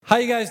How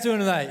you guys doing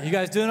tonight? You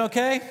guys doing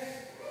okay?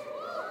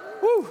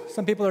 Woo,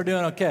 some people are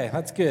doing okay.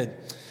 That's good.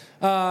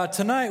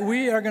 Tonight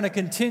we are going to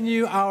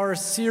continue our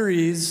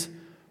series,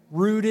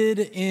 Rooted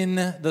in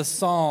the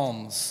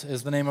Psalms,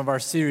 is the name of our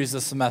series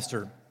this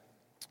semester.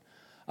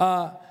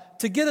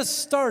 To get us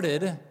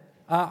started,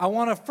 I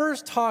want to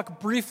first talk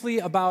briefly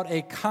about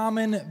a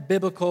common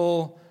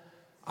biblical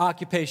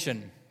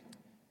occupation,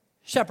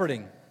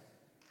 shepherding.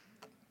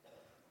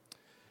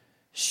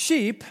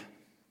 Sheep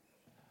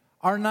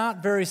are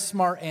not very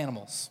smart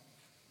animals.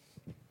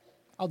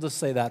 I'll just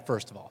say that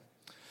first of all.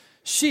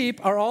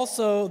 Sheep are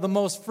also the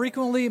most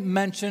frequently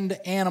mentioned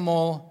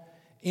animal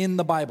in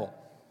the Bible.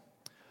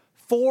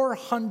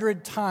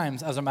 400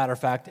 times, as a matter of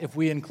fact, if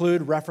we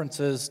include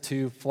references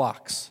to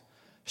flocks.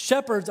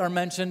 Shepherds are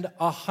mentioned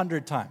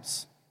 100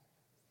 times.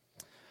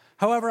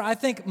 However, I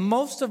think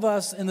most of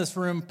us in this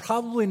room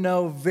probably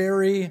know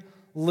very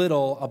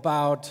little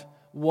about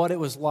what it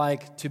was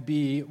like to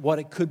be, what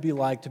it could be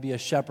like to be a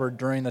shepherd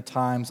during the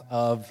times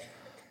of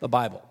the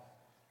Bible.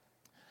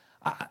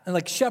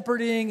 Like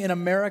shepherding in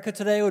America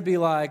today would be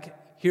like,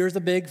 here's a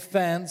big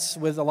fence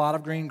with a lot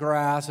of green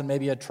grass and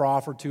maybe a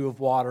trough or two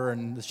of water,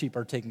 and the sheep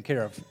are taken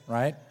care of,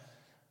 right?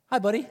 Hi,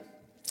 buddy.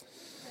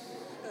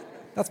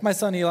 That's my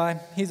son, Eli.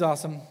 He's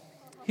awesome.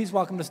 He's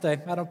welcome to stay.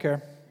 I don't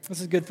care. This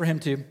is good for him,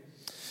 too.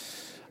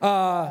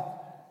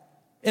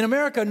 In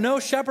America, no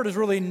shepherd is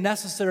really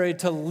necessary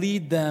to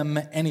lead them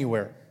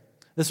anywhere.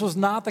 This was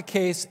not the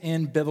case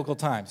in biblical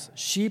times.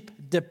 Sheep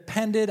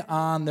depended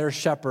on their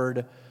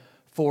shepherd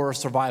for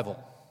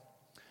survival.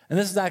 And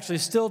this is actually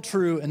still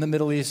true in the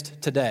Middle East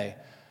today.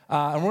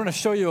 And we're going to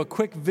show you a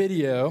quick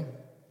video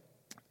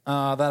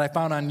that I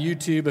found on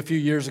YouTube a few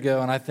years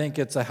ago, and I think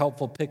it's a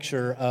helpful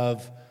picture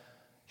of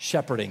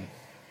shepherding.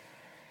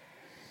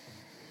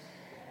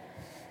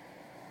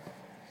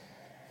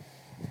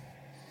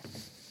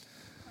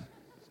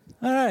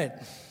 All right.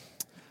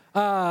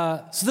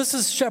 So this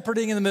is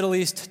shepherding in the Middle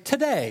East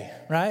today,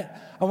 right?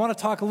 I want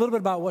to talk a little bit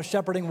about what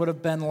shepherding would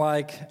have been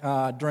like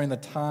during the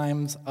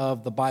times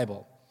of the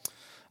Bible.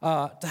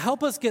 To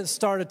help us get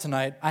started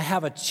tonight, I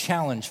have a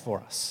challenge for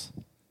us.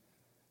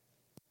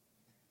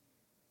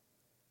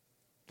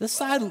 This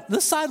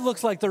side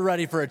looks like they're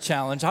ready for a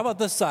challenge. How about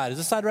this side? Is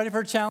this side ready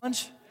for a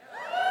challenge?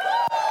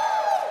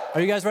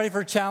 Are you guys ready for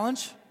a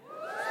challenge?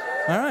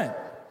 All right.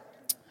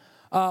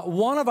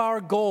 One of our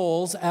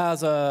goals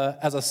as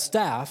a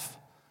staff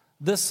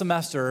this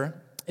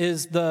semester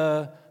is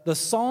the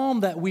psalm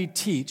that we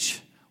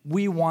teach,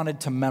 we wanted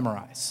to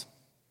memorize.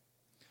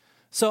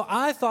 So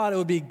I thought it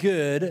would be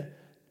good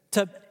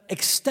to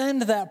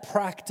extend that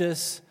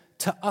practice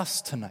to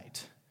us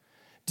tonight.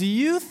 Do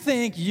you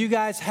think you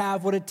guys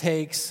have what it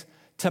takes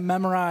to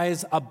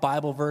memorize a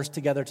Bible verse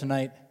together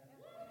tonight?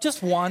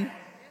 Just one?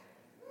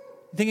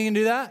 You think you can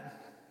do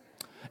that?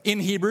 In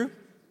Hebrew?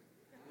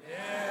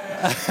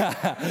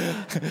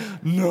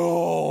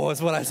 No,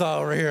 that's what I saw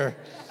over here.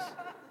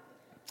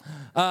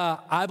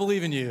 I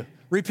believe in you.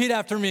 Repeat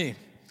after me.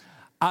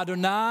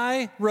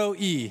 Adonai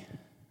Ro'i.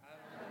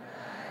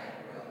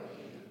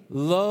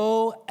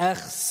 Lo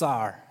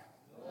echsar.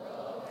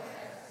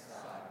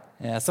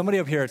 Yeah, somebody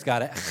up here has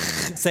got it.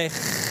 Say.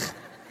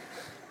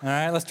 All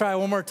right, let's try it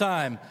one more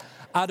time.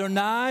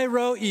 Adonai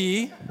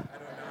Ro'i.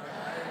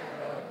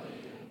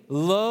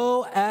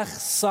 Lo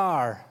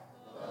echsar.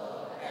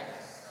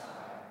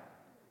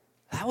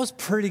 That was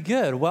pretty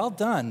good. Well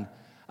done.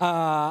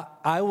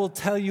 I will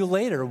tell you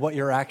later what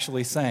you're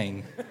actually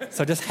saying.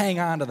 So just hang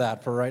on to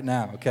that for right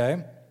now,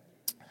 okay?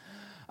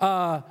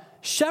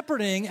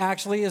 Shepherding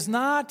actually is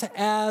not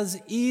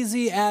as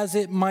easy as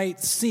it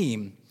might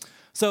seem.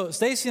 So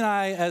Stacy and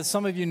I, as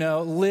some of you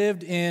know,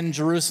 lived in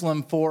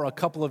Jerusalem for a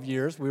couple of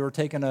years. We did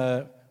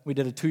a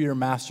 2-year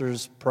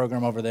master's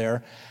program over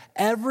there.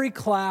 Every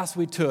class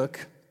we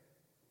took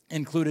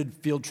included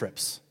field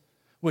trips,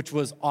 which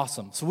was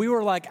awesome. So we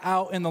were like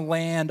out in the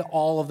land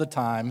all of the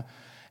time.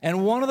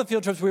 And one of the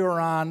field trips we were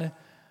on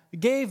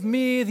gave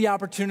me the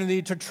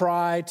opportunity to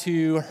try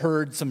to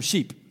herd some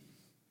sheep.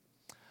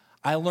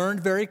 I learned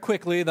very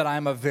quickly that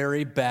I'm a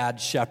very bad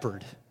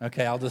shepherd.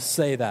 Okay, I'll just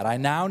say that. I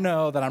now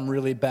know that I'm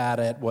really bad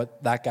at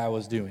what that guy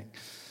was doing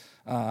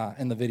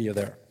in the video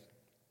there.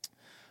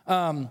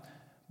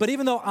 But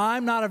even though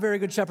I'm not a very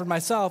good shepherd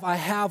myself, I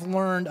have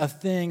learned a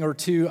thing or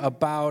two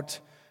about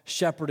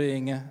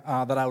shepherding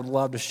that I would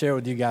love to share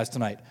with you guys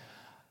tonight.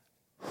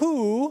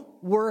 Who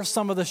were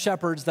some of the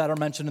shepherds that are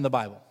mentioned in the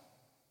Bible?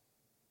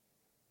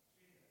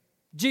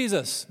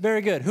 Jesus.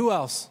 Very good. Who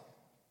else?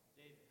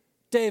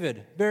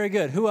 David. Very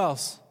good. Who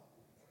else?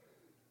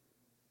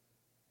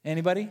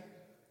 Anybody?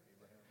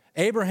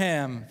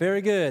 Abraham.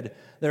 Very good.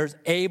 There's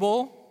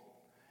Abel,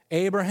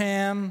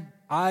 Abraham,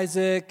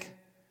 Isaac,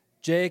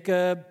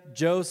 Jacob,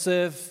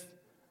 Joseph,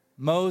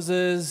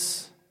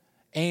 Moses,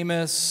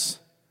 Amos,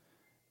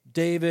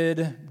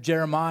 David,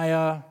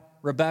 Jeremiah,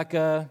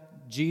 Rebecca,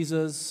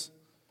 Jesus,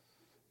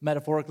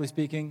 metaphorically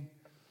speaking.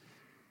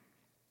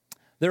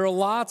 There are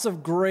lots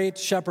of great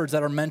shepherds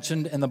that are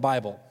mentioned in the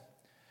Bible.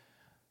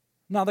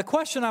 Now, the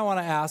question I want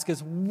to ask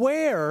is,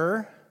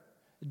 where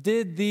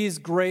did these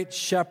great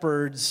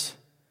shepherds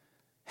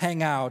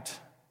hang out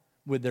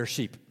with their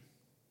sheep?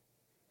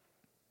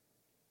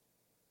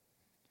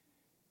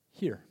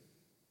 Here.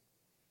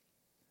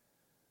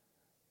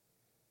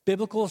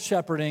 Biblical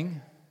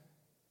shepherding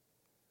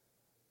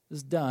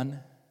is done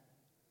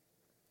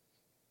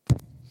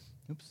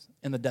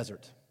in the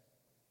desert.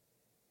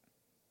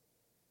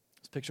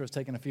 This picture was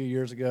taken a few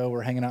years ago.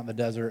 We're hanging out in the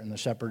desert, and the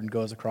shepherd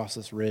goes across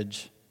this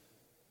ridge.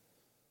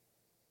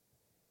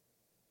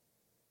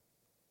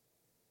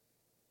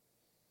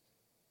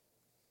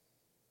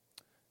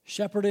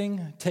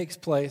 Shepherding takes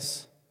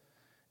place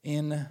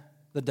in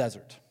the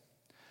desert.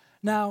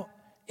 Now,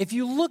 if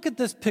you look at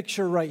this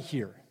picture right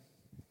here,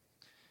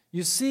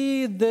 you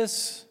see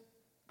this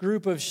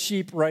group of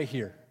sheep right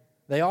here.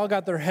 They all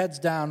got their heads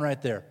down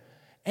right there.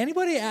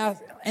 Anybody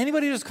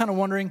just kind of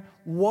wondering,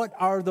 what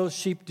are those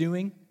sheep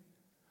doing?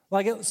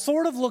 Like, it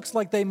sort of looks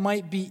like they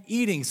might be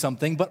eating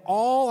something, but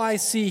all I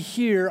see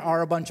here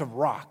are a bunch of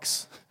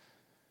rocks,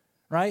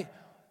 right?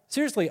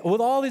 Seriously, with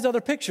all these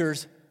other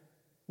pictures,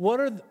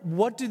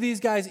 what do these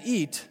guys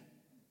eat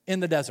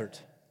in the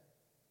desert?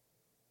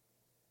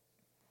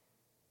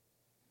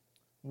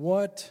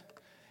 What?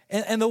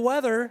 And the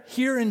weather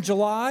here in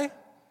July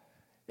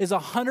is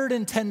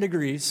 110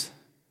 degrees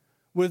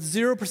with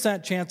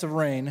 0% chance of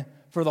rain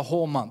for the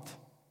whole month.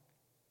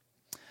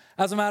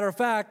 As a matter of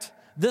fact,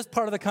 this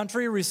part of the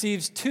country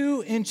receives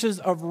 2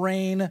 inches of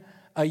rain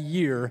a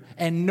year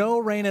and no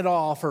rain at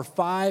all for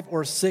 5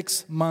 or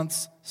 6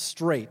 months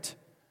straight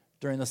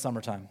during the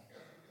summertime.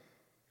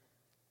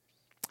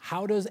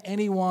 How does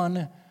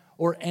anyone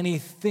or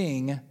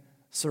anything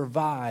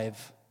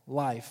survive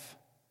life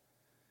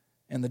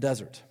in the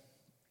desert?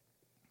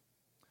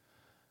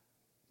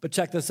 But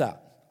check this out.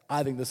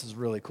 I think this is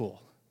really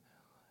cool.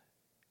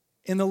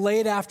 In the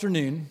late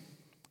afternoon,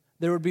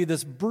 there would be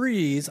this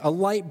breeze, a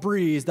light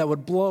breeze that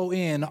would blow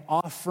in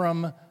off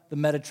from the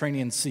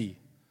Mediterranean Sea,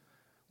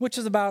 which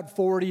is about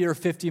 40 or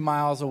 50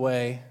 miles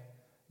away,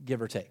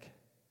 give or take.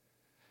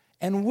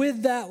 And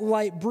with that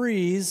light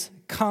breeze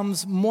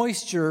comes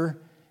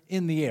moisture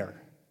in the air.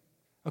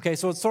 Okay,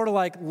 so it's sort of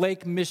like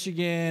Lake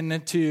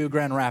Michigan to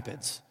Grand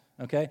Rapids.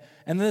 Okay?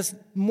 And this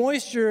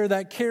moisture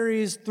that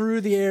carries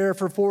through the air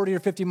for 40 or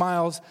 50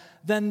 miles,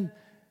 then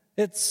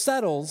it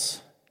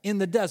settles in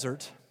the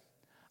desert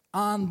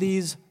on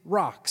these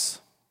rocks.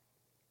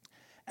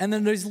 And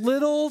then these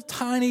little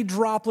tiny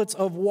droplets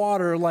of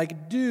water,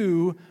 like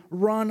dew,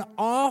 run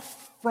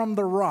off from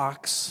the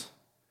rocks,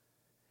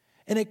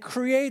 and it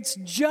creates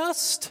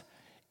just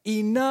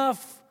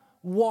enough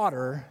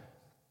water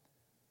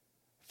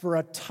for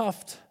a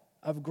tuft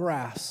of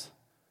grass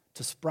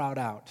to sprout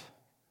out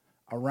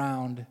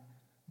around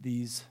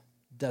these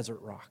desert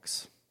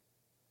rocks.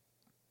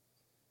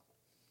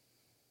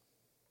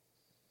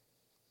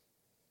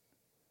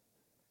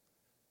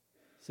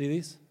 See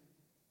these?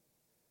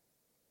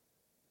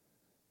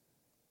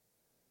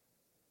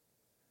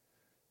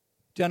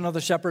 Do you know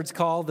the shepherds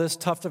call this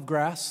tuft of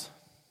grass?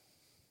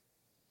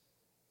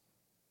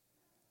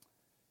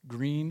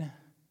 Green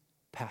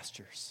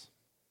pastures.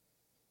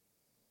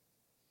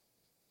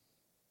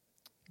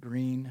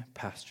 Green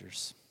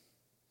pastures.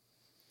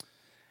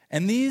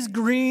 And these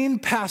green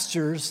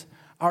pastures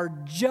are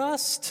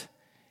just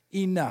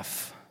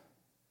enough.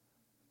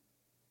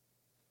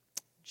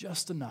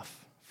 Just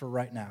enough for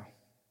right now.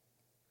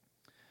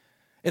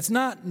 It's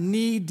not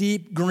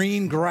knee-deep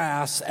green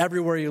grass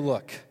everywhere you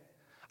look.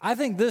 I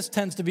think this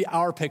tends to be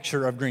our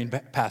picture of green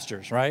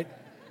pastures, right?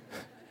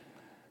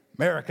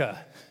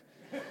 America.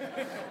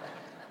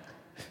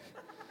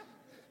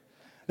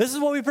 This is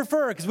what we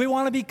prefer because we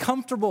want to be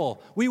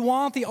comfortable. We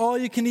want the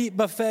all-you-can-eat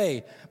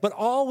buffet. But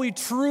all we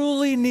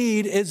truly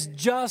need is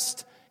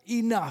just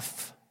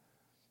enough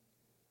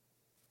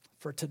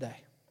for today.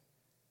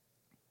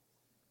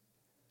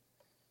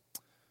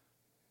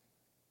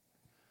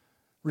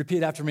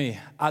 Repeat after me.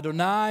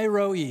 Adonai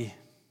Roi.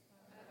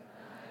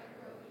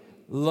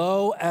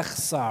 Lo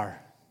echsar.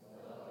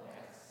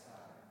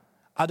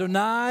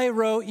 Adonai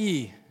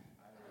Roi.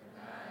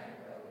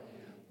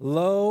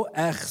 Lo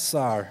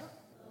echsar.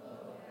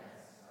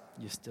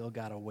 You still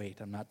got to wait.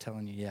 I'm not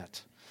telling you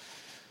yet.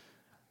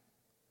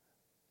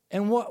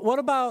 And what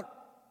about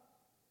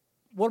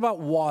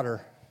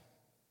water?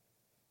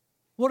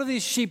 What do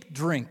these sheep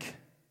drink? I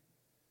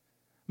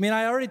mean,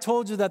 I already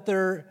told you that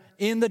they're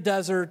in the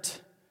desert.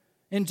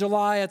 In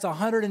July, it's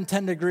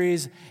 110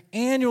 degrees.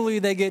 Annually,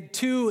 they get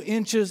 2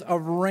 inches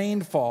of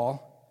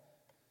rainfall.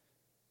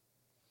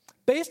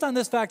 Based on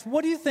this fact,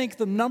 what do you think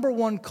the number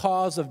one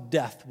cause of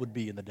death would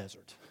be in the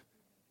desert?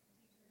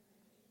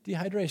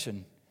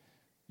 Dehydration.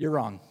 You're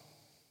wrong.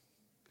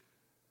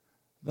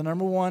 The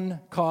number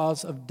one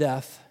cause of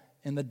death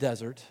in the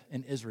desert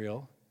in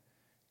Israel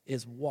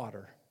is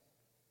water.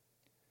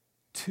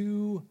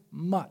 Too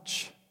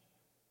much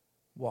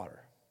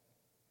water.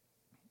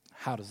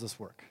 How does this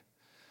work?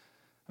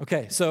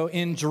 Okay, so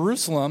in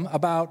Jerusalem,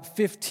 about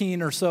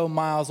 15 or so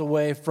miles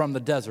away from the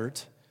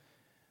desert,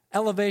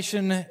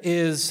 elevation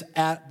is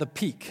at the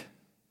peak.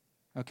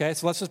 Okay,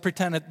 so let's just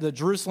pretend that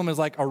Jerusalem is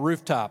like a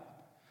rooftop.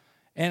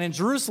 And in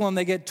Jerusalem,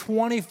 they get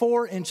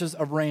 24 inches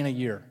of rain a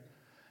year.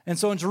 And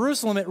so in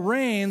Jerusalem, it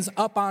rains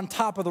up on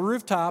top of the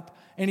rooftop,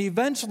 and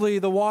eventually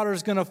the water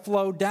is going to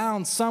flow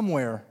down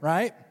somewhere,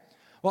 right?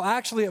 Well,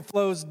 actually, it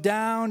flows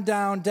down,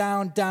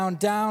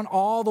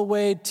 all the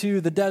way to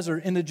the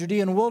desert, in the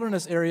Judean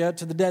wilderness area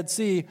to the Dead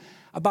Sea.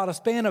 About a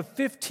span of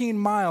 15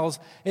 miles,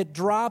 it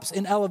drops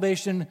in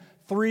elevation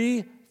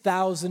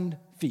 3,000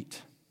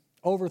 feet,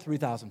 over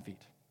 3,000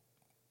 feet.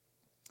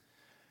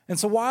 And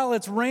so while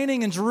it's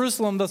raining in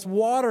Jerusalem, this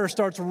water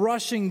starts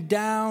rushing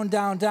down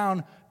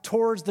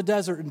towards the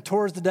desert and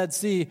towards the Dead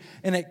Sea,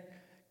 and it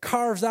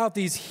carves out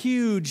these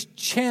huge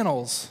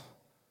channels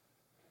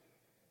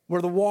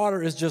where the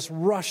water is just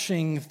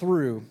rushing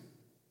through.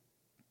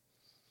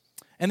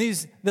 And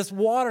this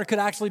water could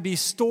actually be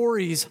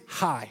stories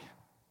high.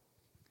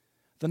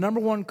 The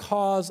number one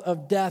cause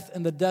of death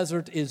in the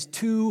desert is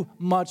too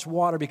much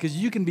water, because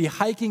you can be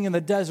hiking in the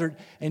desert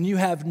and you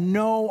have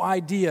no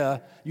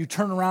idea. You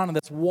turn around and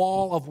this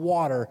wall of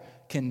water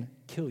can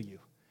kill you.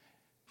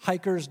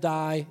 Hikers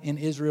die in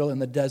Israel in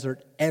the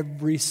desert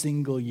every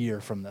single year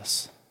from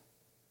this.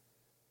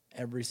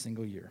 Every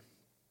single year.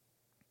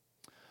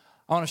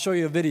 I want to show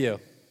you a video.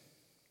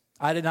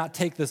 I did not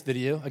take this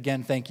video.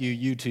 Again, thank you,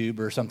 YouTube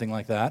or something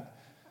like that.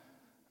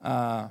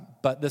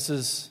 But this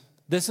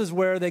is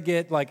where they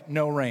get like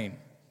no rain.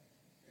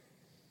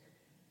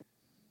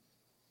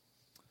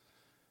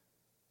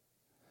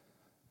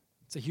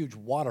 It's a huge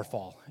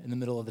waterfall in the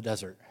middle of the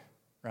desert,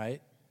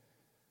 right?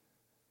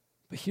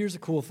 But here's a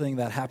cool thing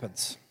that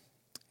happens.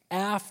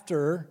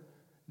 After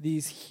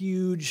these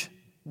huge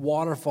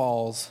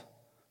waterfalls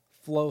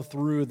flow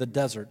through the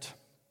desert,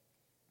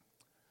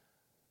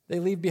 they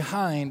leave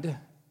behind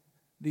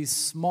these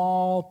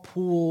small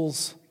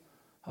pools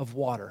of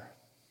water.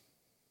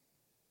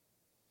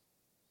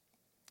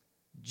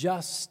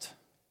 Just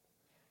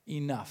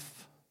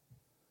enough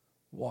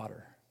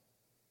water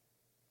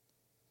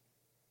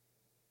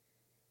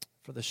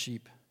for the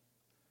sheep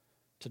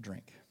to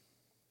drink.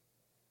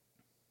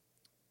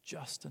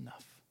 Just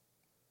enough.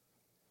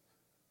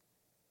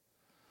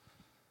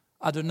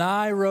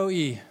 Adonai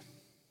Roi,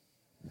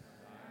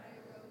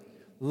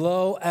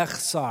 Lo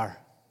Echsar.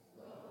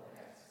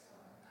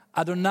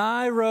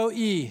 Adonai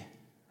Roi,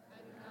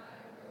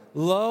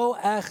 Lo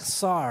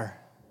Echsar.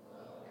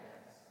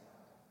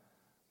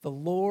 The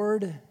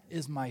Lord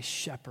is my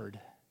shepherd.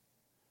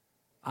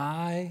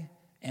 I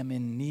am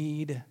in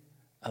need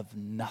of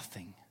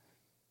nothing.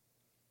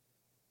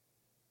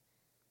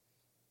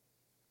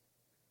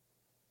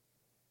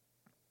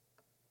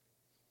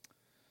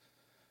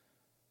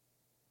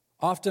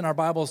 Often our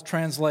Bibles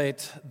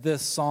translate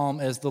this psalm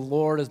as, the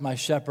Lord is my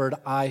shepherd,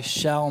 I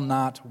shall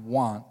not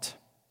want.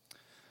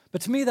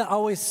 But to me that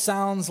always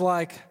sounds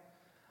like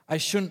I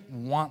shouldn't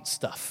want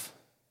stuff,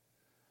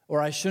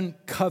 or I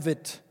shouldn't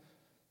covet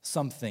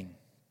something.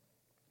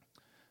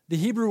 The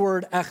Hebrew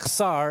word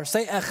echsar,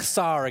 say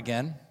echsar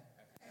again.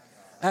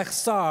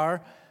 Echsar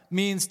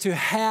means to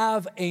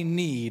have a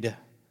need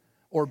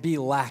or be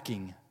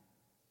lacking.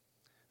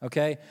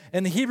 Okay?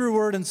 And the Hebrew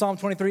word in Psalm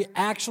 23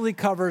 actually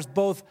covers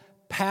both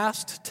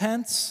past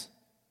tense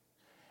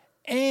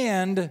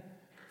and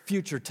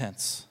future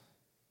tense.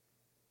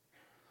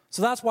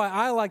 So that's why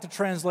I like to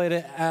translate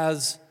it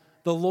as,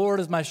 the Lord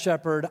is my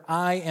shepherd,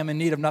 I am in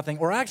need of nothing.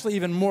 Or actually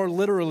even more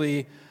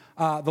literally,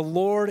 the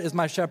Lord is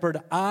my shepherd,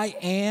 I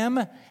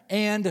am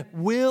and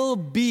will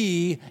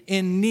be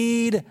in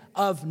need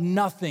of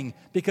nothing.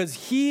 Because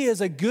He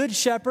is a good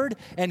shepherd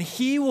and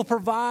He will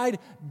provide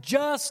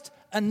just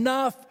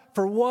enough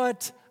for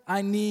what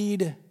I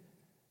need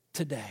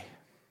today.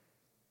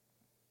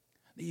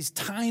 These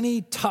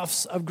tiny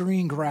tufts of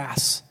green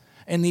grass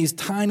and these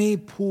tiny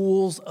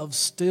pools of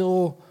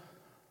still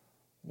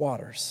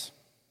waters.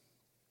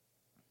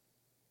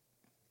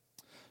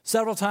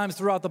 Several times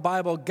throughout the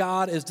Bible,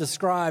 God is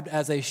described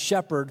as a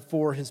shepherd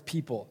for His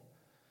people.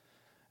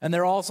 And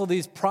there are also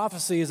these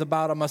prophecies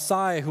about a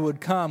Messiah who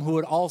would come, who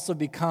would also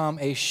become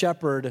a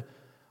shepherd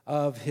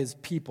of His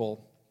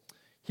people.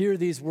 Hear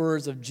these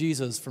words of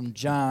Jesus from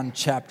John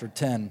chapter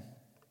 10.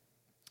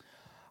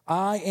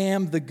 I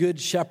am the good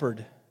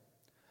shepherd.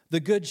 The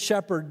good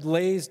shepherd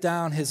lays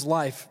down his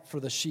life for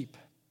the sheep.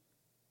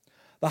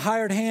 The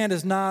hired hand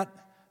is not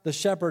the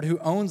shepherd who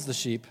owns the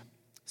sheep.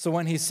 So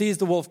when he sees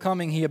the wolf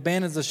coming, he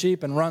abandons the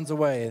sheep and runs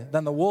away.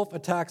 Then the wolf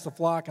attacks the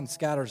flock and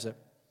scatters it.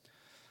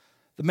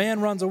 The man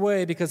runs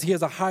away because he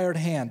is a hired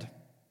hand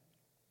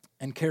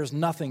and cares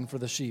nothing for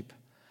the sheep.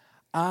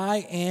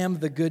 I am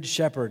the good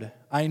shepherd.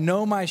 I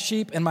know my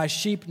sheep, and my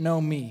sheep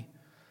know me.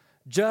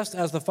 Just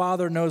as the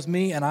Father knows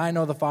me, and I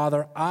know the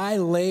Father, I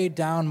lay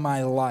down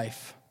my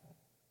life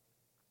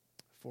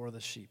for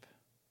the sheep.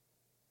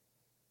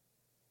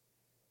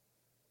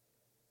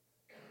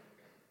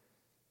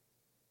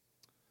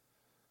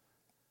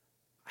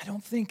 I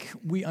don't think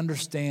we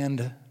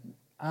understand,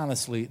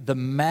 honestly, the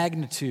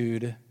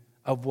magnitude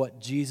of what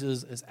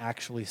Jesus is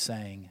actually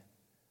saying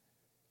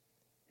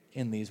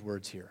in these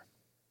words here.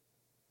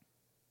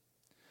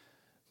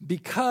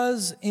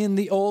 Because in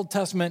the Old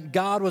Testament,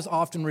 God was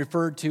often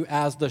referred to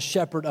as the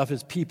shepherd of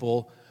His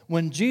people,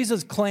 when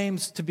Jesus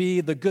claims to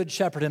be the good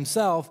shepherd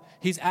himself,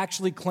 he's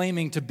actually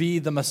claiming to be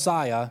the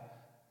Messiah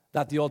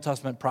that the Old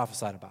Testament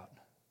prophesied about.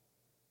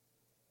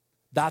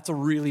 That's a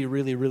really,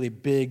 really, really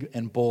big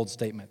and bold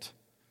statement.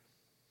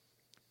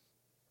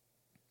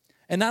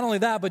 And not only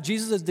that, but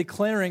Jesus is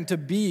declaring to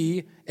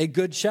be a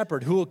good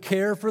shepherd who will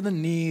care for the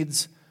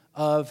needs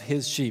of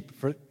his sheep,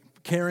 for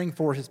caring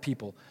for his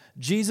people.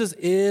 Jesus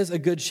is a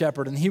good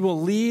shepherd, and he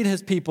will lead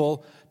his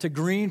people to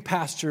green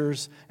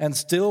pastures and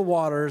still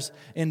waters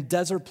in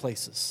desert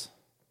places.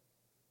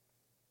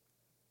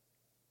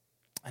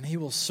 And he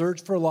will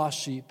search for lost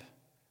sheep,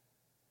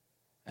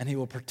 and he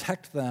will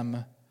protect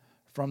them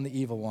from the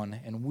evil one.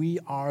 And we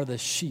are the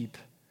sheep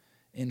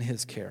in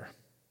his care.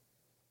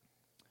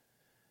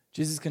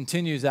 Jesus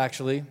continues,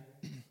 actually,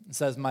 and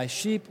says, "My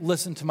sheep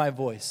listen to my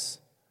voice.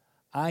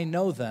 I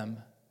know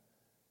them,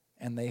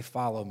 and they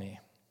follow me."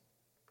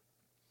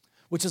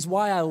 Which is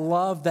why I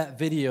love that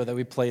video that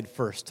we played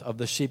first of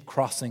the sheep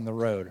crossing the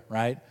road,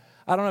 right?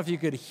 I don't know if you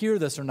could hear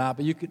this or not,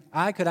 but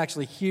I could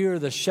actually hear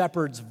the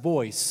shepherd's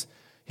voice.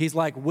 He's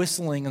like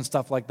whistling and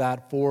stuff like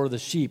that for the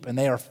sheep, and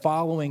they are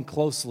following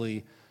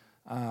closely,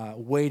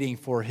 waiting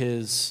for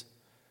his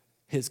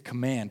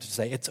command to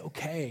say, "It's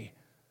okay.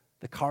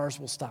 The cars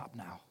will stop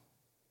now."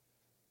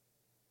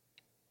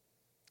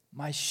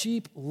 My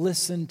sheep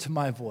listen to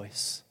my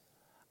voice.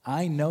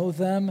 I know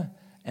them,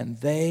 and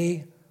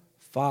they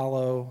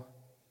follow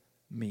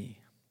me.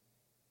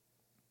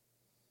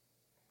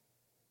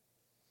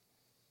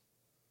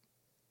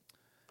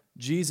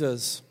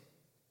 Jesus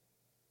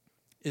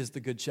is the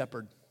good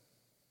shepherd.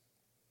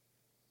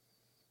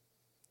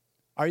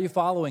 Are you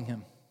following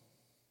him?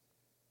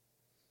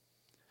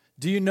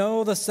 Do you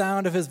know the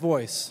sound of his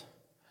voice?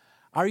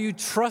 Are you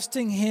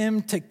trusting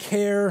him to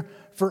care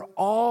for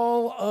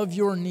all of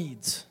your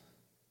needs?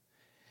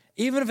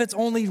 Even if it's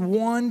only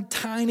one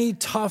tiny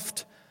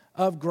tuft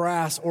of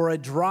grass or a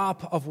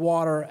drop of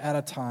water at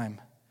a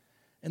time,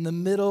 in the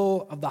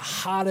middle of the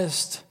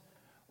hottest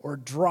or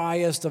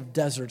driest of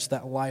deserts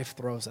that life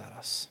throws at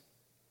us.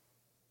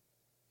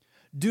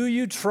 Do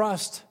you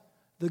trust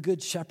the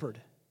Good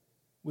Shepherd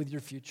with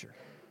your future?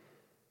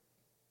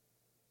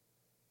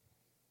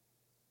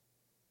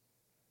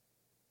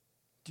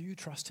 Do you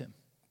trust him?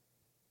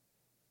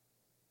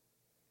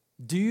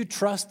 Do you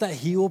trust that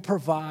he will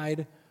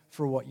provide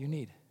for what you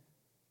need?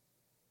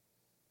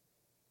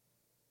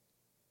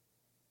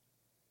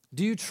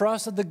 Do you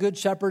trust that the Good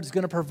Shepherd is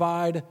going to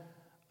provide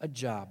a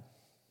job,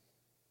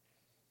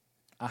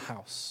 a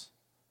house,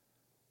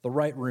 the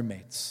right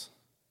roommates?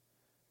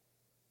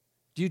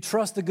 Do you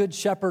trust the Good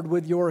Shepherd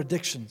with your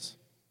addictions?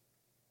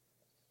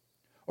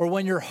 Or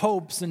when your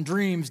hopes and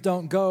dreams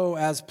don't go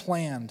as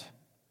planned?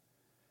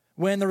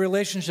 When the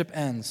relationship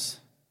ends?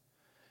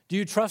 Do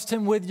you trust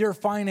him with your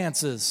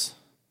finances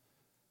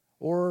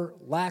or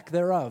lack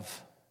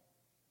thereof?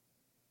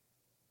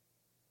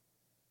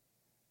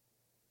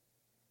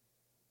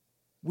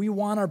 We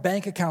want our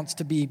bank accounts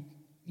to be,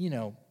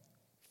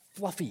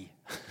 fluffy,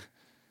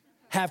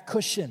 have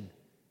cushion.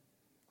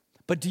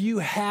 But do you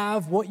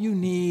have what you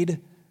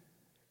need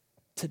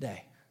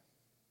today?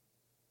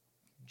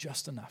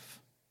 Just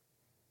enough.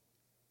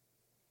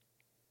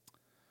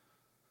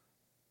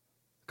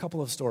 A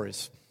couple of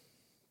stories.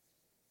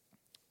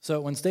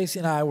 So when Stacy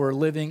and I were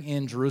living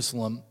in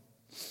Jerusalem,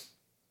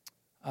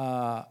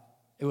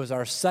 it was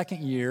our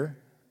second year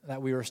that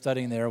we were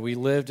studying there. We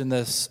lived in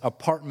this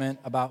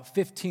apartment about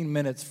 15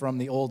 minutes from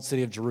the old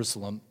city of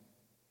Jerusalem.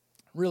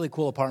 Really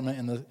cool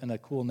apartment in a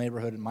cool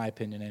neighborhood, in my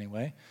opinion,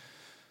 anyway.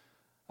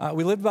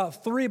 We lived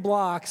about 3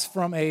 blocks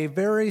from a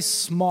very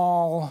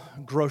small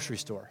grocery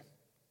store.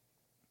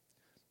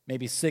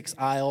 Maybe 6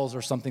 aisles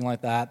or something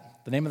like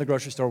that. The name of the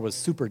grocery store was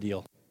Super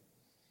Deal.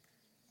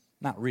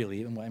 Not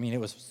really. I mean,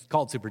 it was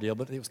called Super Deal,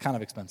 but it was kind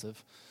of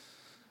expensive.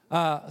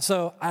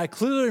 So I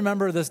clearly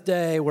remember this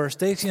day where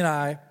Stacy and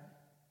I,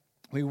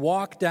 we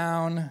walked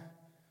down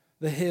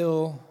the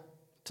hill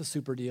to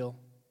Super Deal.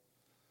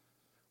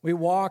 We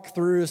walked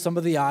through some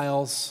of the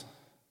aisles.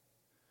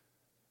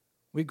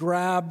 We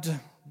grabbed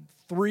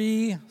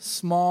 3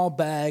 small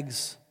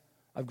bags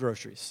of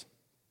groceries.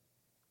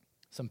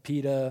 Some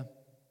pita,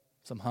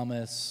 some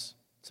hummus,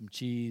 some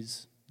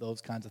cheese, those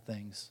kinds of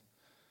things.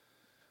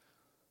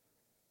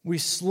 We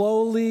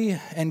slowly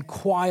and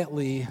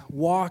quietly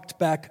walked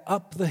back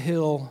up the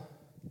hill,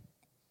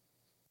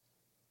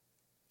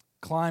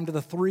 climbed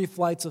the 3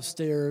 flights of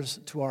stairs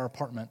to our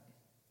apartment.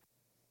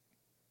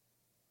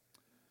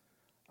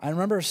 I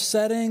remember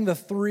setting the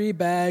 3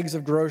 bags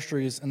of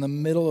groceries in the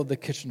middle of the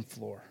kitchen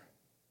floor.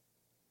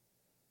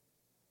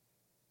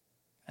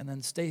 And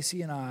then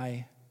Stacy and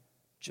I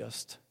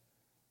just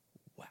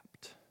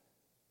wept.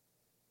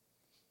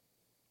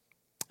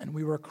 And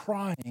we were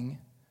crying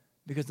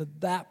because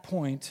at that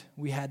point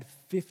we had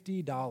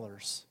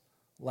 $50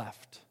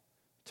 left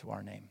to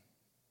our name.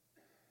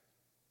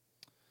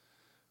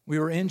 We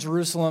were in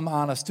Jerusalem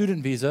on a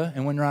student visa,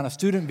 and when you're on a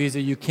student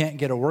visa, you can't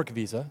get a work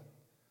visa,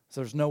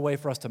 so there's no way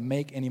for us to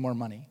make any more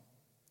money.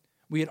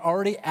 We had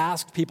already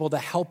asked people to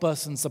help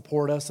us and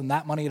support us, and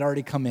that money had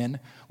already come in.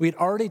 We had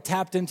already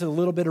tapped into the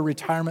little bit of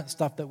retirement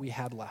stuff that we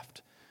had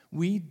left.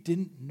 We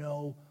didn't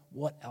know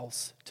what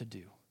else to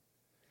do.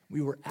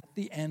 We were at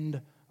the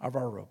end of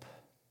our rope.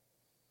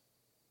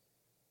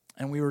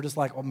 And we were just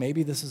like, well,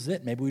 maybe this is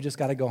it. Maybe we just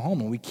got to go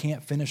home and we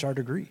can't finish our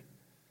degree.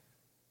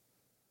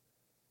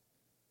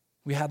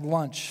 We had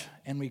lunch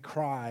and we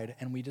cried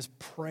and we just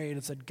prayed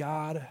and said,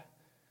 God,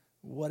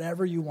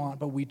 whatever you want,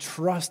 but we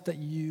trust that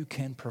you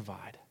can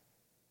provide.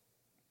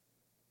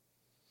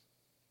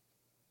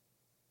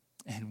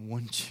 And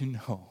wouldn't you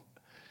know,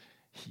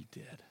 he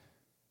did.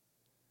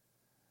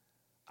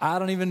 I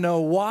don't even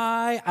know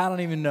why, I don't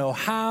even know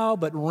how,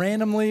 but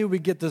randomly we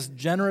get this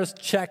generous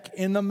check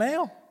in the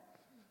mail.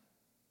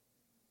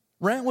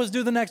 Rent was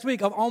due the next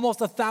week of almost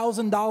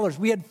 $1,000.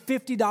 We had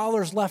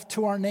 $50 left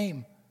to our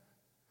name.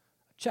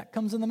 A check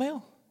comes in the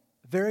mail.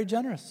 Very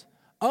generous.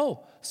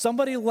 Oh,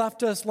 somebody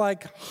left us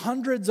like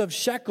hundreds of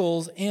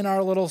shekels in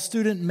our little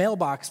student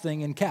mailbox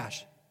thing in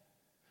cash.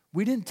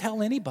 We didn't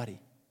tell anybody.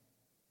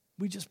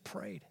 We just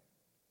prayed.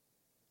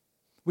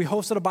 We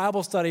hosted a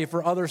Bible study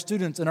for other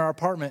students in our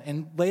apartment,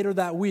 and later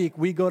that week,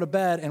 we go to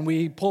bed and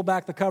we pull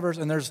back the covers,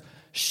 and there's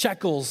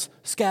shekels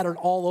scattered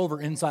all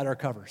over inside our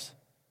covers.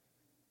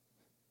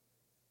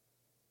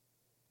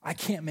 I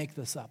can't make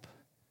this up,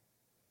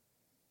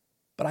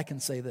 but I can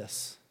say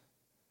this.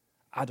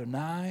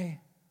 Adonai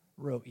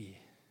ro'i,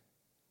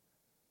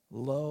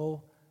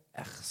 lo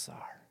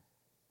echsar.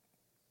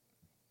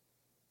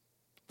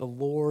 The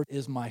Lord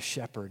is my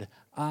shepherd.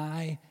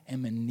 I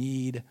am in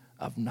need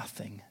of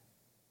nothing.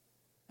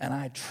 And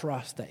I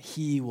trust that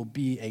he will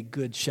be a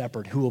good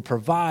shepherd who will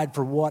provide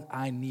for what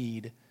I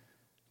need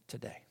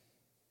today.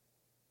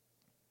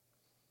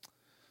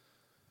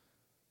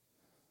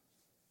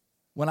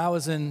 When I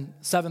was in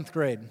 7th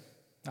grade,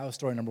 that was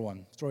story number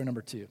 1. Story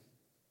number 2.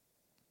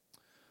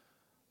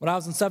 When I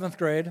was in 7th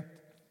grade,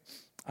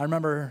 I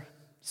remember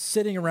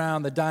sitting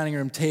around the dining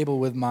room table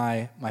with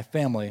my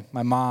family,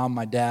 my mom,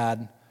 my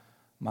dad,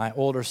 my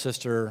older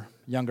sister,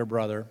 younger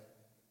brother,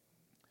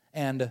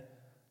 and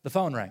the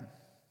phone rang.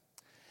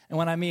 And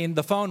when I mean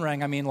the phone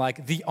rang, I mean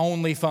like the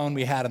only phone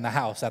we had in the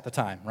house at the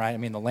time, right? I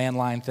mean the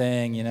landline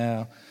thing, you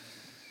know.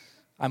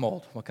 I'm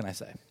old, what can I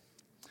say?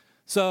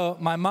 So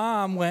my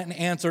mom went and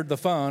answered the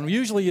phone.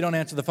 Usually you don't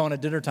answer the phone at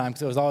dinner time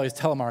because it was always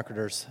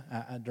telemarketers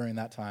during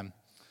that time.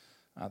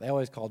 They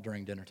always called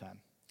during dinner time.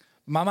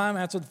 My mom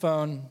answered the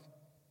phone.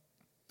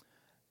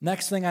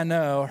 Next thing I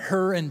know,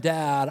 her and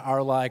dad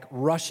are like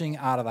rushing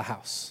out of the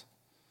house.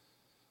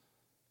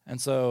 And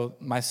so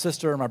my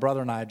sister and my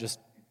brother and I just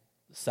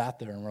sat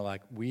there and we're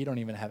like, we don't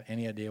even have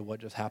any idea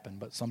what just happened,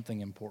 but something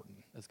important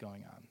is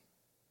going on.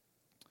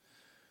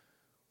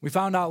 We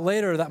found out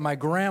later that my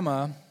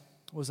grandma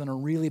was in a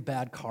really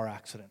bad car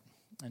accident,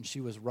 and she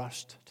was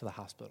rushed to the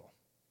hospital.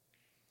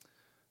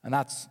 And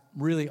that's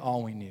really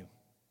all we knew.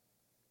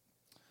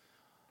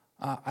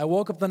 I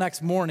woke up the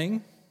next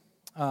morning,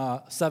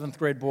 7th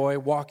grade boy,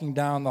 walking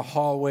down the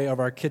hallway of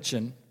our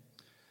kitchen,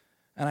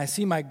 and I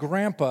see my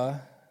grandpa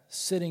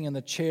sitting in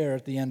the chair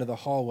at the end of the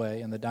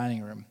hallway in the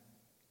dining room.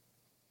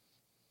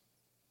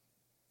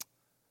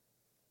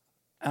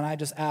 And I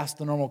just asked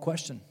the normal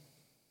question,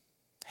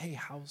 hey,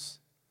 how's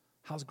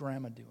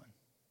Grandma doing?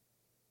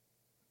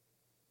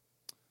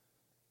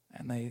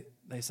 And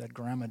they said,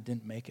 Grandma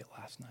didn't make it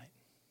last night.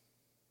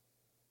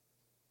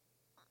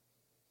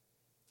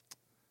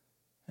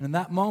 And in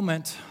that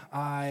moment,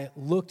 I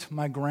looked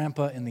my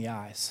grandpa in the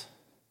eyes,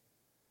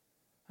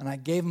 and I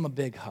gave him a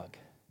big hug.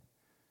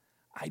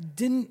 I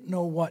didn't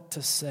know what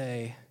to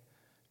say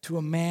to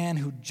a man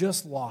who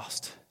just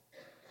lost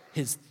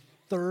his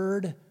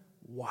 3rd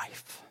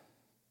wife.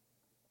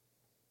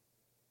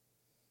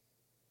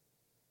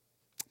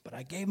 But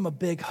I gave him a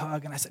big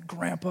hug, and I said,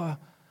 Grandpa,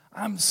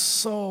 I'm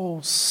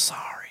so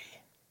sorry.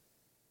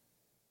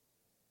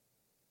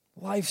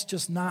 Life's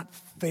just not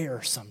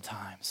fair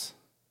sometimes.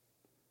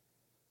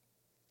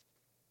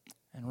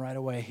 And right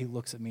away he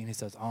looks at me and he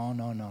says, oh,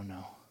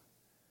 no.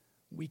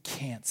 We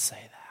can't say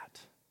that.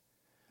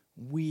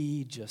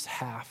 We just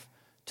have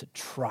to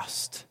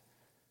trust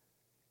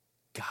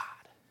God.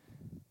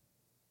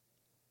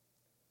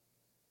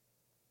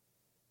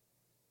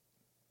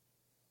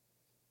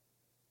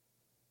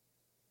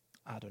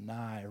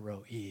 Adonai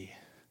ro'i,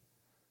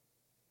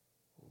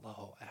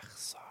 lo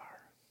echsar.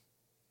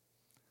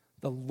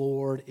 The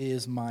Lord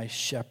is my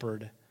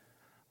shepherd.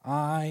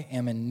 I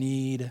am in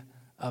need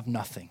of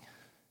nothing.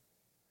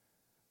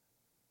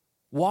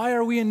 Why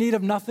are we in need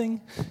of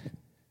nothing?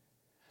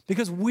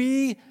 Because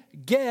we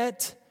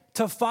get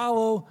to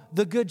follow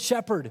the Good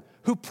Shepherd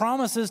who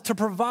promises to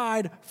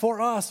provide for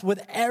us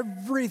with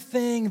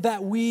everything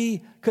that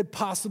we could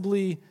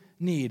possibly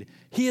need.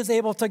 He is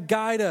able to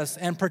guide us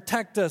and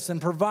protect us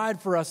and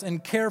provide for us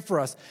and care for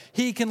us.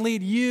 He can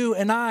lead you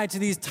and I to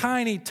these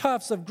tiny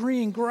tufts of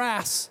green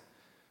grass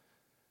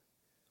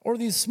or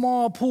these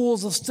small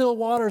pools of still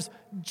waters,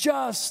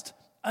 just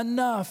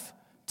enough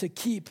to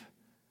keep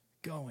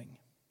going.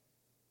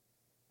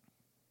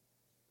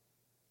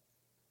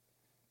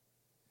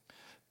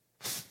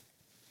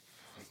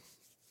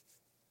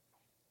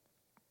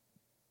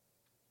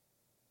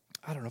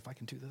 I don't know if I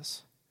can do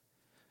this.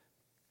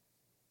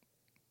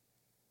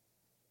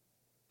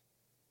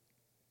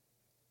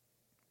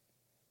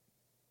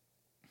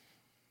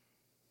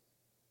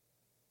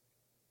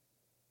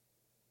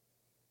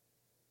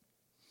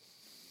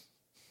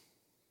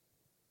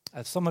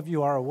 As some of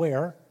you are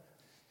aware,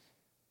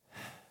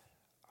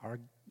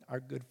 our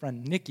good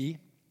friend Nikki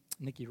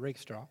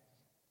Rakestraw,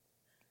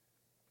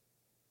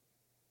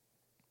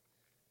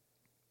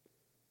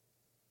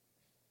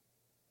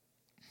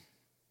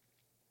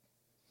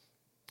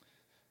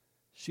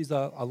 she's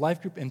a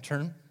life group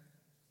intern,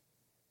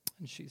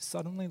 and she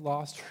suddenly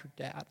lost her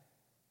dad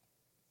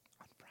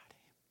on Friday.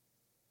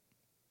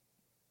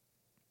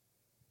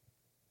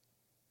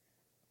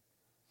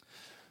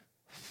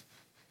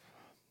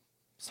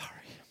 Sorry.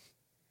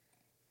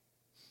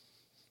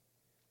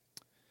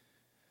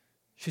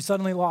 She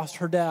suddenly lost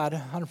her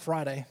dad on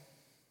Friday.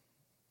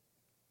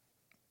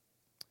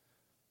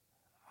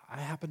 I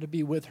happened to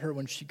be with her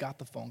when she got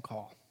the phone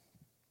call.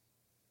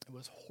 It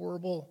was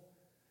horrible.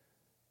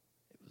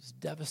 It was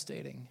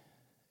devastating.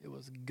 It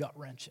was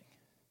gut-wrenching.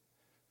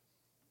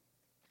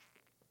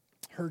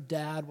 Her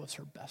dad was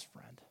her best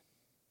friend.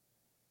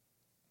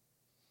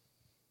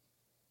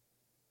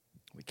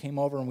 We came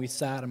over and we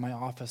sat in my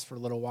office for a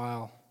little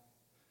while.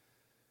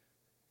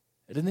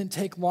 It didn't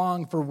take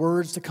long for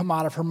words to come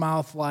out of her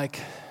mouth like,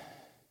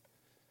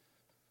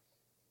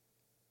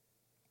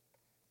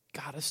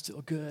 God is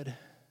still good.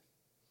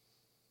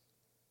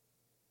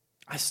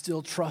 I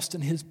still trust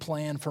in his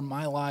plan for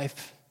my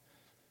life.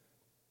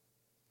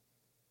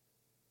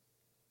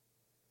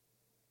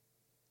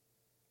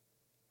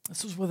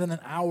 This was within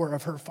an hour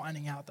of her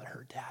finding out that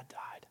her dad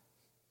died.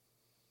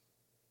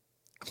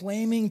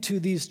 Claiming to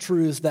these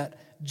truths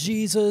that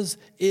Jesus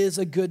is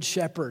a good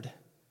shepherd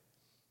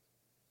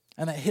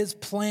and that his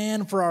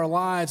plan for our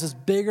lives is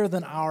bigger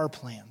than our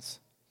plans.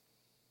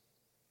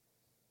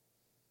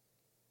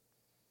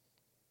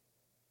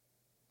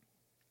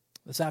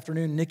 This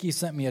afternoon, Nikki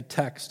sent me a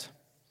text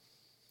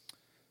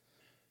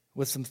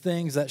with some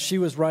things that she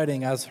was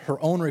writing as her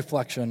own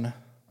reflection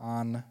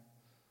on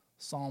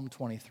Psalm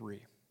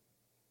 23.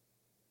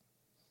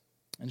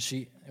 And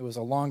it was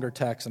a longer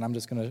text, and I'm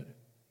just going to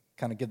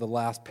kind of give the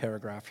last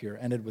paragraph here,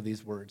 ended with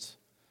these words.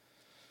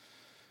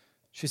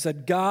 She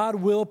said, God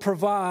will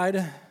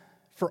provide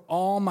for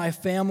all my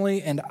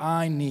family and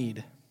I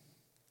need.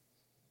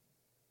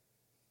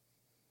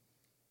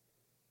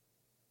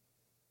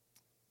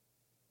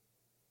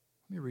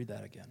 Let me read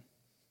that again.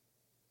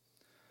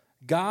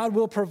 God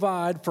will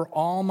provide for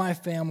all my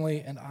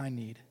family and I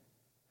need,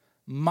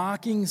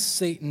 mocking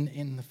Satan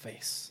in the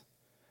face,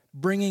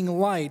 bringing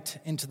light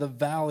into the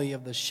valley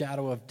of the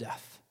shadow of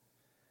death,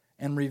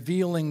 and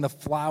revealing the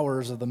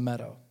flowers of the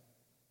meadow.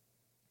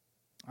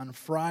 On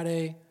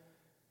Friday,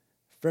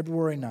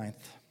 February 9th,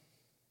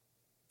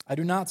 I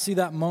do not see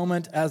that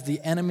moment as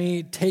the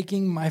enemy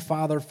taking my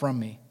father from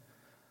me.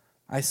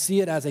 I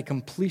see it as a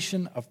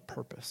completion of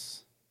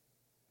purpose.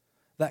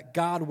 That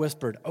God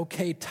whispered,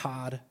 okay,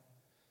 Todd,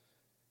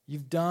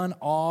 you've done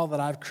all that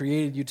I've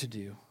created you to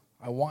do.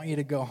 I want you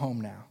to go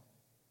home now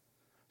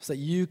so that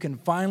you can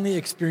finally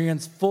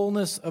experience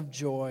fullness of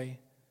joy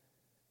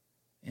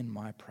in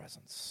my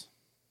presence.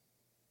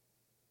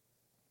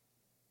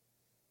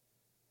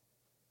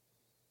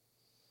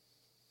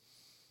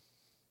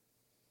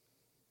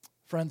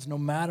 Friends, no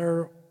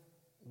matter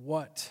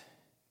what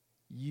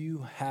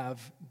you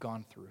have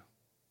gone through,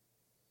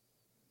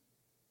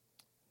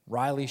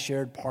 Riley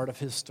shared part of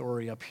his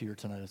story up here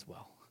tonight as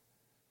well.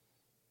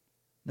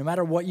 No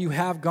matter what you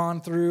have gone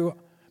through,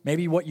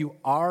 maybe what you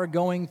are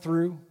going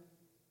through,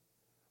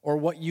 or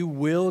what you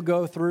will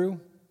go through,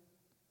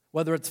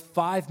 whether it's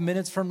 5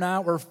 minutes from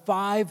now or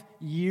 5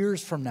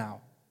 years from now,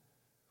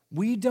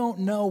 we don't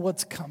know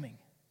what's coming.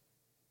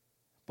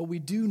 But we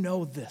do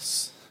know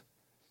this.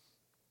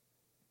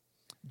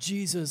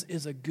 Jesus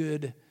is a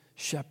good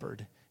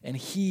shepherd, and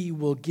he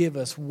will give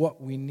us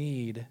what we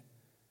need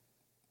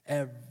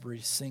every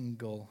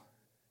single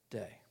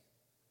day.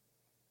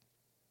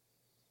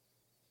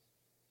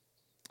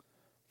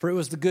 For it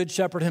was the good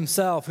shepherd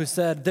himself who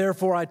said,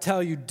 therefore I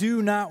tell you,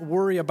 do not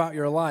worry about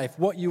your life,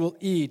 what you will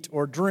eat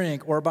or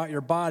drink, or about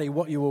your body,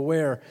 what you will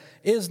wear.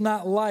 Is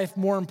not life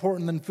more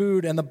important than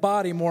food, and the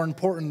body more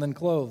important than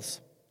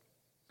clothes?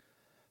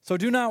 So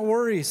do not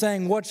worry,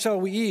 saying, what shall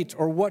we eat,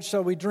 or what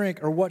shall we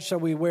drink, or what shall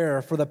we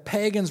wear? For the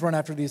pagans run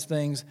after these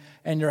things,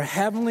 and your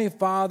heavenly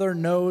Father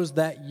knows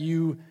that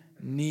you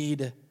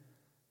need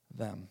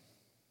them.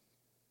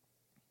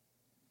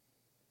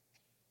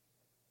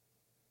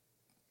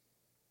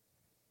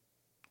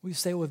 Will you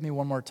say it with me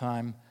one more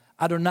time?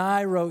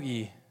 Adonai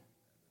ro'i,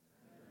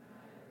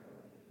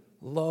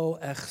 lo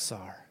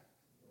echsar.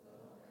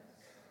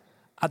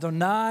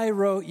 Adonai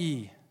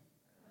ro'i,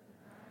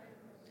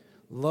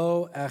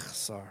 lo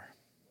echsar.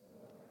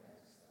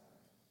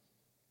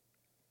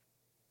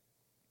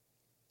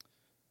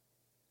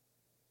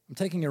 I'm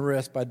taking a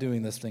risk by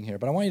doing this thing here,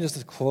 but I want you just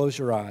to close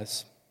your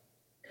eyes.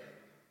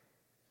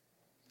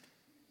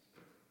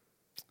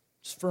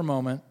 Just for a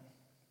moment.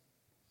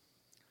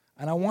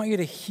 And I want you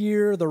to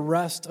hear the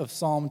rest of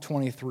Psalm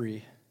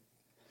 23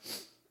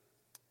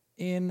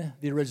 in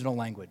the original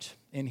language,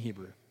 in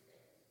Hebrew.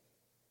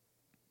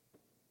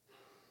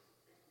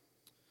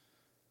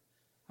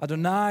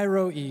 Adonai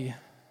ro'i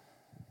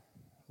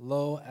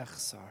lo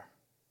echsar.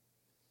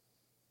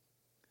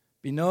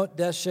 Binot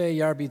deshe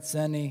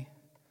yarbitzeni,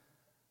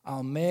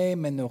 al me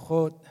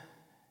menuchot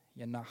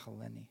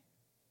yanachaleni.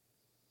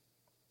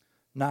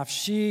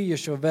 Nafshi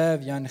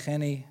yeshovev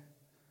yancheni,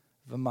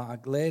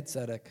 v'ma'agle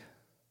tzedek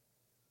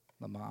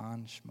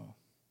l'ma'an shmo.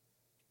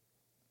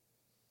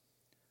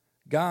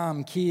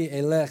 Gam ki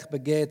elech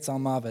begetz al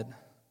mavet,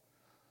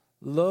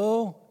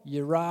 lo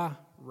yira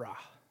ra,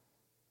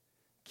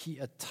 ki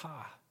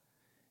ata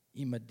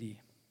imadi.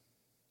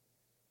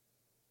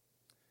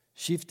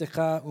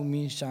 Shiftecha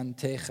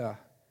umishantecha,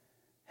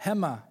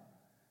 hema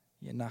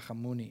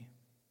yenachamuni.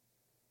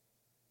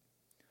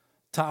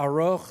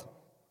 Ta'aroch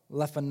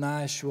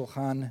lefanai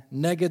shulchan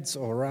neged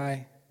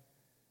zorai,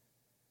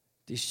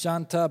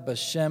 dishanta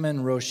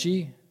b'shemen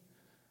roshi,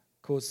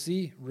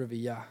 kosi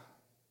riviyah.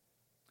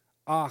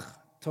 Ach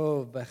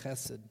tov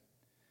v'chesed,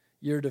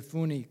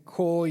 yirdefuni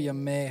kol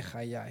yamei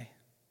chayai.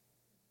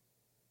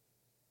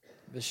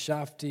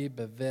 V'shavti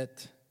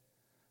bevet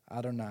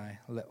Adonai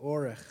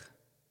le'orech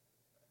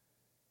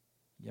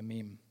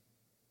yamim.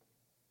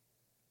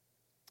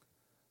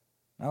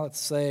 Now let's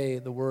say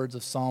the words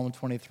of Psalm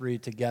 23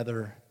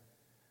 together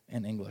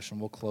in English, and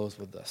we'll close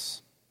with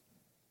this.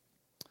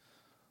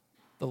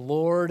 The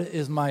Lord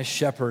is my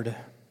shepherd.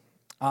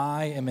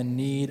 I am in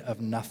need of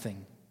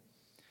nothing.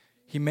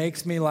 He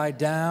makes me lie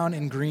down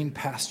in green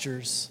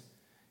pastures.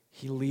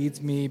 He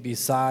leads me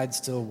beside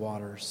still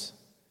waters.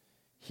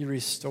 He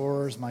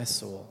restores my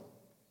soul.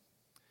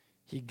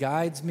 He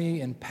guides me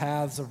in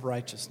paths of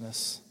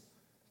righteousness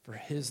for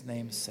his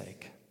name's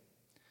sake.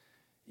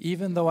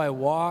 Even though I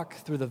walk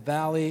through the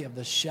valley of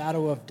the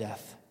shadow of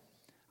death,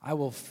 I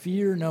will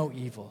fear no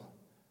evil,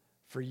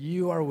 for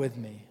you are with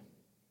me.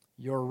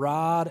 Your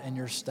rod and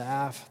your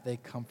staff, they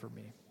comfort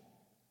me.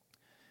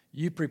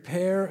 You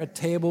prepare a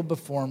table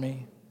before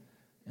me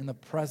in the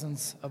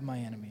presence of my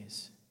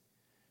enemies.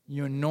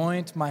 You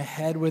anoint my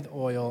head with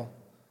oil,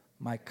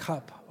 my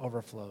cup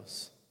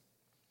overflows.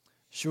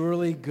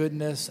 Surely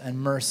goodness and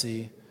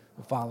mercy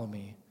will follow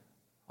me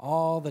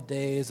all the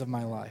days of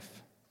my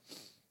life,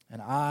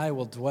 and I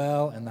will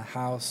dwell in the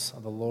house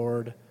of the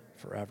Lord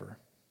forever.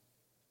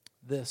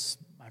 This,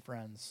 my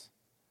friends,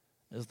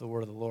 is the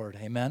word of the Lord.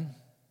 Amen?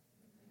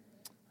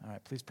 All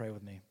right, please pray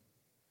with me.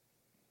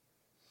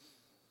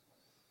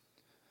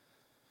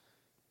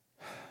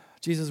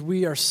 Jesus,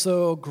 we are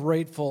so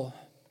grateful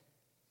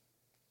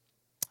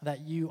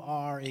that you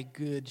are a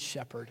good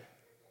shepherd.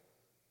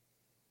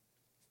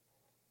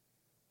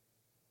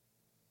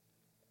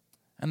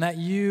 And that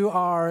you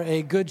are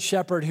a good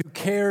shepherd who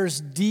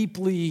cares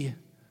deeply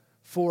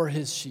for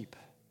his sheep.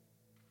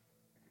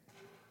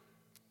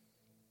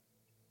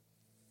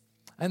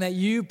 And that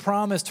you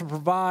promise to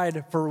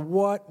provide for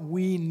what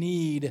we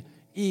need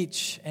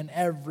each and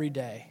every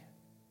day.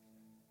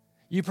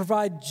 You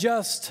provide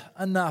just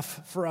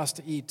enough for us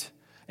to eat,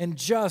 and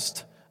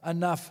just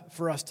enough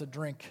for us to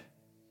drink,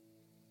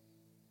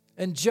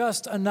 and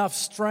just enough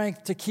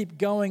strength to keep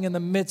going in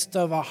the midst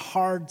of a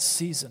hard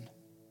season.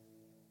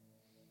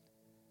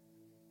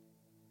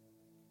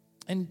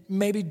 And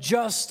maybe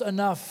just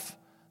enough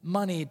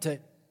money to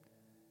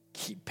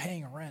keep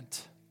paying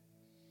rent.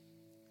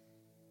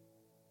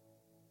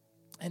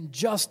 And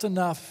just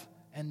enough,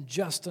 and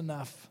just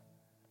enough,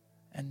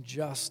 and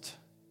just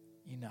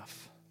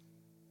enough.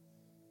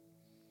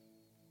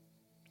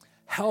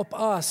 Help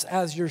us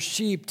as your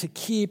sheep to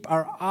keep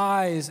our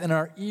eyes and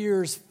our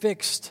ears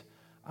fixed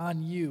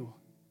on you.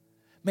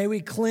 May we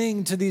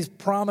cling to these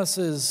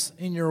promises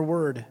in your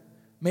word.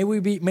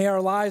 May our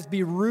lives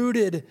be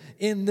rooted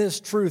in this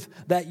truth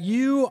that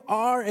you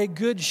are a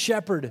good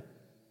shepherd.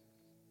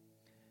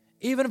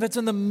 Even if it's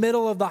in the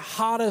middle of the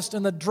hottest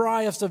and the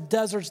driest of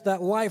deserts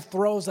that life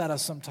throws at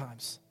us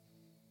sometimes.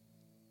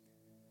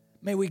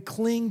 May we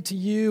cling to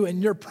you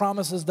and your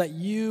promises that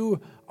you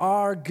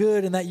are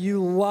good and that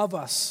you love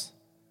us.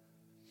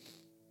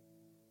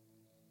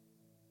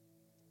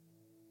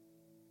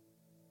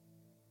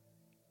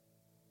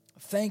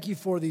 Thank you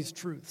for these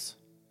truths.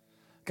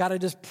 God, I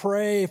just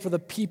pray for the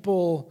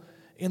people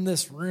in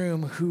this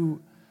room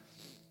who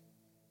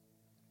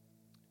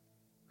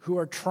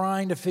are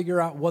trying to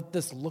figure out what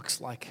this looks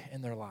like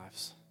in their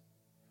lives.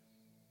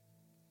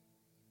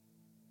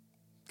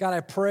 God,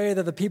 I pray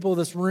that the people in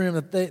this room,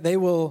 that they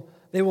will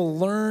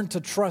learn to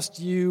trust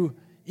you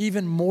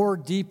even more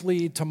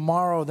deeply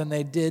tomorrow than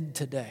they did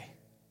today.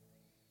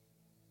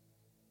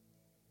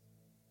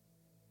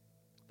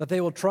 That they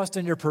will trust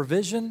in your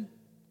provision,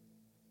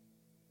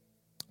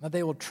 that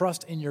they will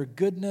trust in your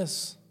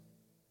goodness.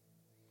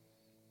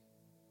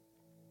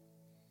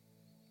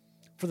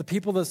 For the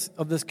people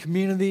of this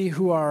community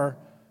who are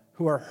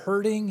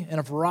hurting in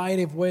a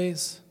variety of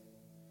ways.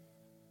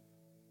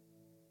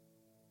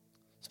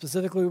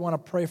 Specifically, we want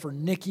to pray for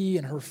Nikki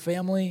and her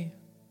family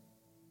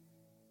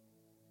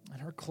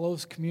and her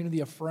close community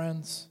of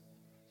friends.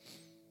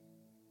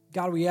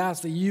 God, we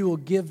ask that you will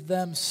give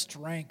them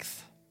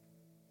strength.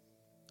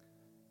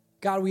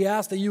 God, we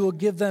ask that you will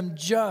give them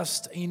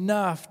just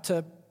enough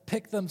to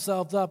pick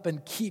themselves up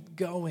and keep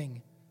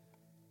going.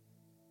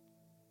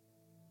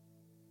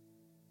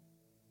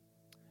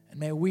 And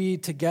may we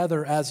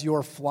together as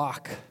your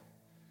flock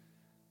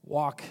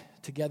walk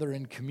together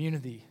in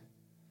community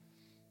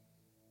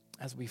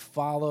as we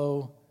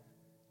follow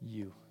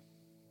you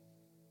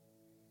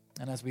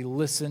and as we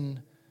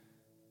listen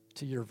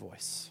to your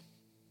voice.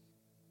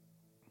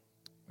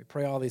 We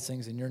pray all these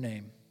things in your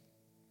name.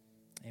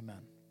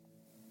 Amen.